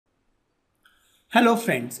Hello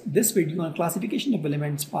friends, this video on classification of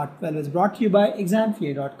elements part 12 is brought to you by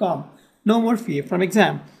examfear.com. No more fear from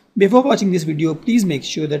exam. Before watching this video, please make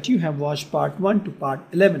sure that you have watched part 1 to part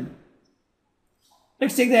 11.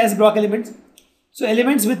 Let's take the S block elements. So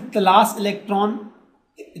elements with the last electron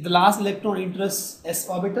enters S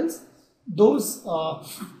orbitals, those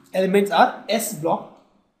elements are S block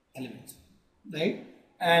elements, right?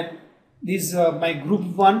 And these are my group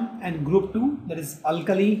 1 and group 2, that is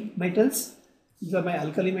alkali metals. These are my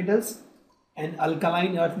alkali metals and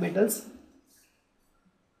alkaline earth metals.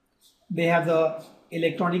 They have the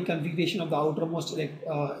electronic configuration of the outermost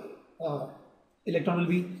electron will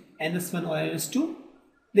be ns1 or ns2.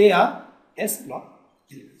 They are S block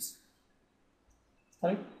elements.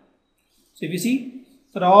 Correct? So if you see,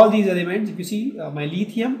 for all these elements, if you see my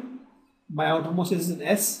lithium, my outermost is in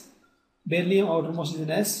S, beryllium outermost is in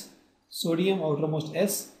S, sodium outermost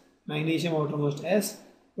S, magnesium outermost S,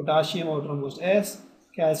 potassium outermost S,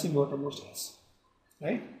 calcium outermost S,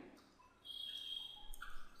 right?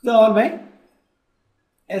 These are all my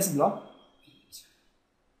S block.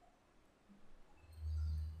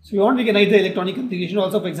 So we want to write the electronic configuration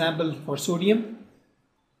also. For example, for sodium,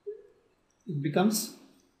 it becomes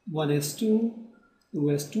 1s2,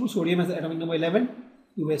 2s2. Sodium has atomic number 11,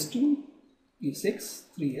 2s2, p6,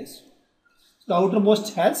 3s. So the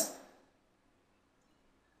outermost has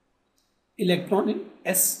electron in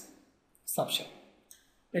S subshell.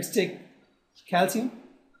 Let's take calcium.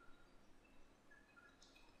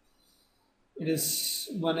 It is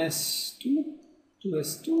 1s2,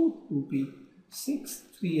 2s2, 2p6,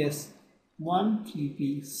 3s1,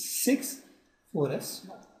 3p6, 4s1.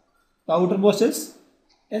 The outermost is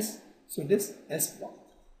S, so it is S block.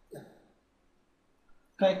 Yeah.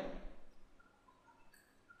 Okay.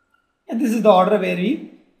 And this is the order where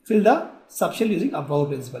we fill the subshell using above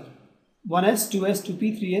principle. 1s, 2s,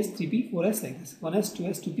 2p, 3s, 3p, 4s like this. 1s,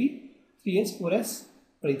 2s, 2p, 3s, 4s,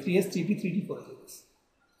 sorry, 3s, 3p, 3d, 4s like this.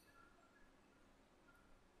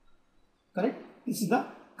 Correct? This is the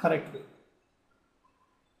correct way.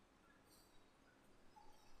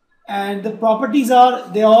 And the properties are,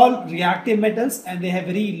 they are all reactive metals and they have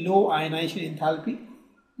very low ionization enthalpy.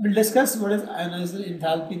 We'll discuss what is ionization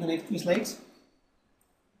enthalpy in the next few slides.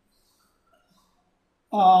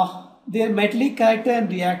 Their metallic character and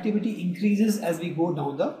reactivity increases as we go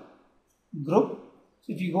down the group.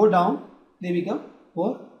 So if you go down, they become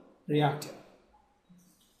more reactive.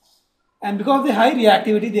 And because of the high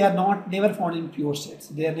reactivity, they are never found in pure states.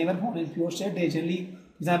 They are never found in pure state. They generally,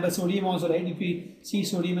 for example, sodium also, right? If we see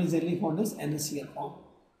sodium is generally found as NaCl form.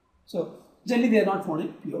 So generally they are not found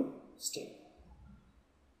in pure state.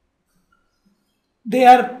 They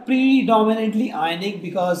are predominantly ionic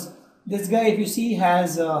because this guy, if you see,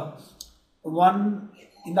 has one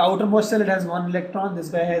in the outermost shell, it has 1 electron. This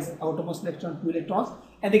guy has outermost electron, 2 electrons,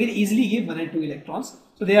 and they can easily give 1 and 2 electrons.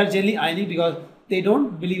 So they are generally ionic because they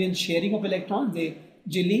don't believe in sharing of electrons. They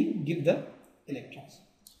generally give the electrons,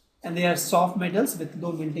 and they are soft metals with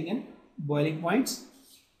low melting and boiling points.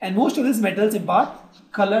 And most of these metals impart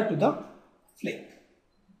color to the flake.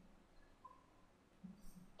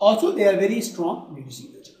 Also, they are very strong reducing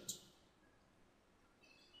agents.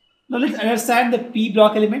 Now let's understand the p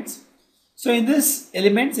block elements. So in this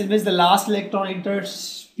elements in which the last electron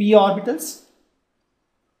enters p orbitals,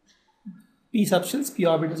 p subshells, p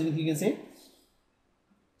orbitals, if you can say,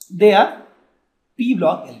 they are p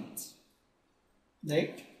block elements,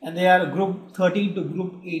 right? And they are group 13 to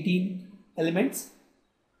group 18 elements.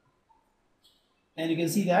 And you can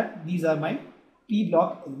see that these are my p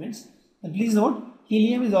block elements. And please note,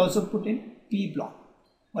 helium is also put in p block.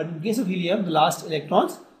 But in case of helium, the last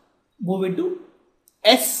electrons move into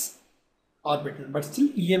S orbital, but still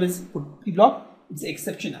helium is put p block. It's an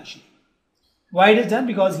exception actually. Why it is done?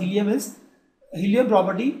 Because helium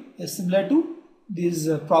property is similar to these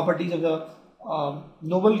properties of the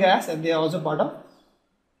noble gas, and they are also part of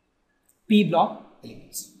p block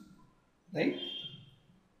elements, right?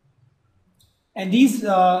 And these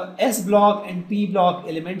S block and p block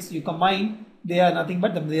elements, you combine, they are nothing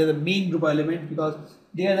but they are the main group elements because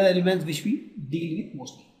they are the elements which we deal with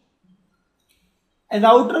mostly. And the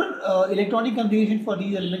outer electronic configuration for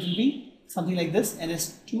these elements will be something like this: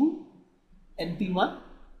 ns2, np1,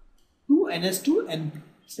 2 ns2,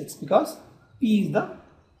 np6, because p is the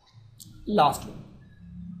last one.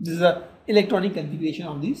 This is the electronic configuration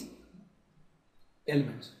of these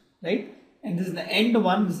elements, right? And this is the end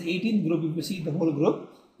one, this 18th group. If you see the whole group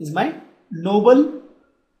is my noble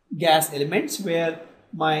gas elements, where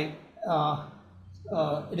my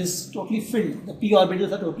it is totally filled. The p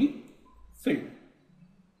orbitals are totally filled.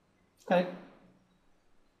 Correct.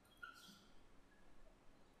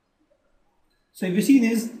 So if you see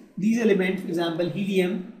these elements, for example,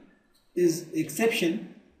 helium is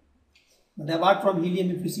exception, but apart from helium,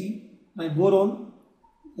 if you see my boron,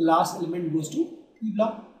 the last element goes to p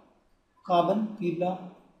block, carbon p block,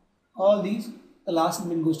 all these the last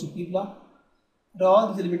element goes to p block, but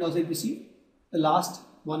all these elements also if you see the last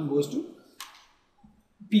one goes to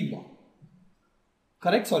p block.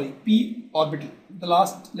 Correct? Sorry, p orbital. The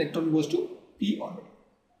last electron goes to p orbital.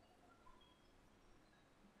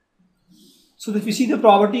 So if you see the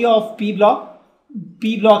property of p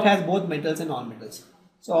block has both metals and non-metals.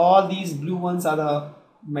 So all these blue ones are the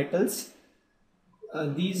metals,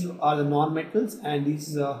 these are the non-metals, and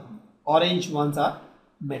these orange ones are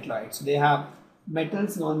metalloids. So they have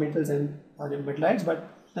metals, non-metals, and metalloids, but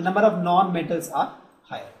the number of non-metals are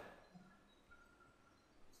higher.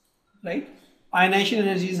 Right? Ionization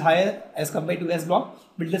energy is higher as compared to S block.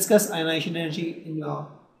 We'll discuss ionization energy in the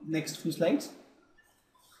next few slides.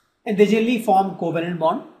 And they generally form covalent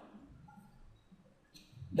bond,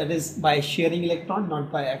 that is by sharing electron,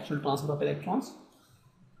 not by actual transfer of electrons.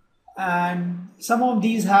 And some of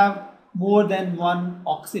these have more than one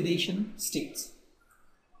oxidation states.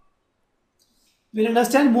 We'll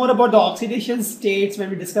understand more about the oxidation states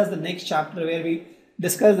when we discuss the next chapter, where we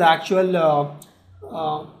discuss the actual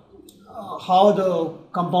how the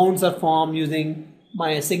compounds are formed using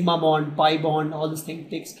my sigma bond, pi bond, all this thing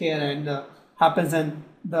takes care and happens, and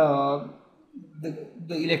the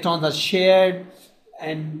electrons are shared,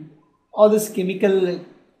 and all this chemical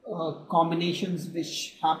combinations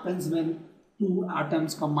which happens when two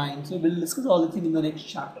atoms combine. So we'll discuss all the things in the next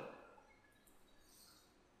chapter.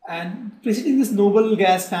 And preceding this noble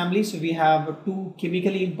gas family, so we have two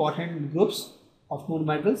chemically important groups of known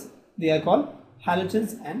metals. They are called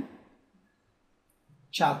halogens and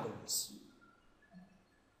chalcogens.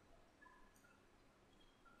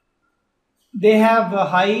 They have a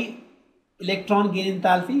high electron gain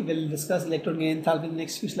enthalpy. We'll discuss electron gain enthalpy in the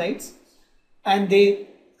next few slides. And they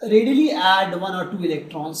readily add 1 or 2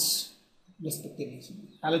 electrons respectively. So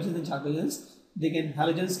halogens and chalcogens,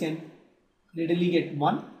 halogens can readily get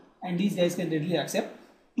 1, and these guys can readily accept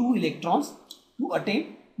 2 electrons to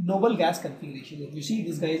attain noble gas configuration. If you see,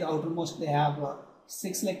 these guys outermost, they have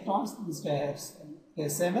 6 electrons, this guy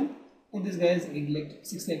has 7, and this guy has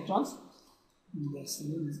 6 electrons.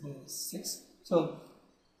 This guy has 6. So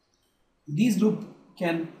these group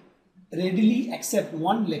can readily accept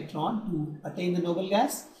 1 electron to attain the noble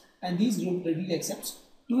gas, and these group readily accepts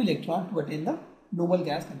 2 electrons to attain the noble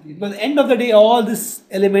gas configuration. But at the end of the day, all these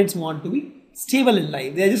elements want to be stable in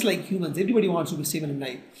life. They are just like humans. Everybody wants to be stable in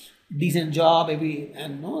life. Decent job,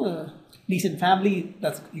 decent family,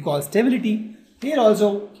 that's you call stability. Here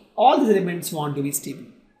also, all these elements want to be stable.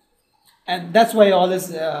 And that's why all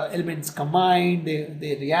these elements combine,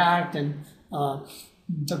 they react, and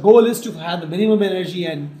the goal is to have the minimum energy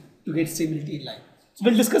and to get stability in life. So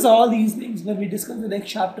we'll discuss all these things when we discuss the next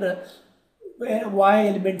chapter, why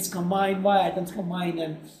elements combine, why atoms combine,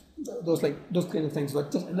 and those kind of things.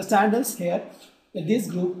 But just understand this here, that this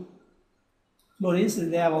group, fluorines,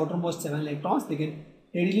 since they have outermost 7 electrons, they can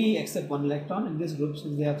readily accept 1 electron. In this group,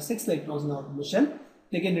 since they have 6 electrons in the outermost shell,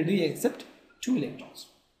 they can readily accept 2 electrons.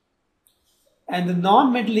 And the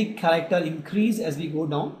non-metallic character increase as we go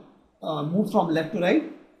down, move from left to right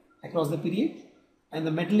across the period, and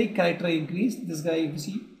the metallic character increase. This guy, if you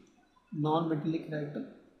see, non-metallic character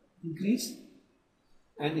increase,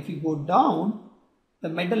 and if you go down, the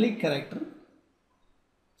metallic character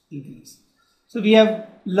increase. So we have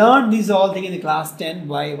learned these all things in the class 10,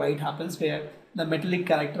 why it happens, where the metallic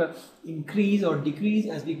character increase or decrease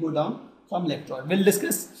as we go down from left to right. We'll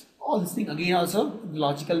discuss all this thing again also in the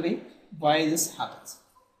logical way, why this happens.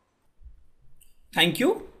 Thank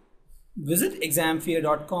you. Visit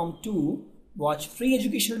examfear.com to watch free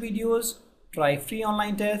educational videos, try free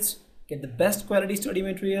online tests, get the best quality study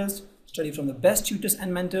materials, study from the best tutors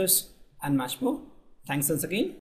and mentors, and much more. Thanks once again.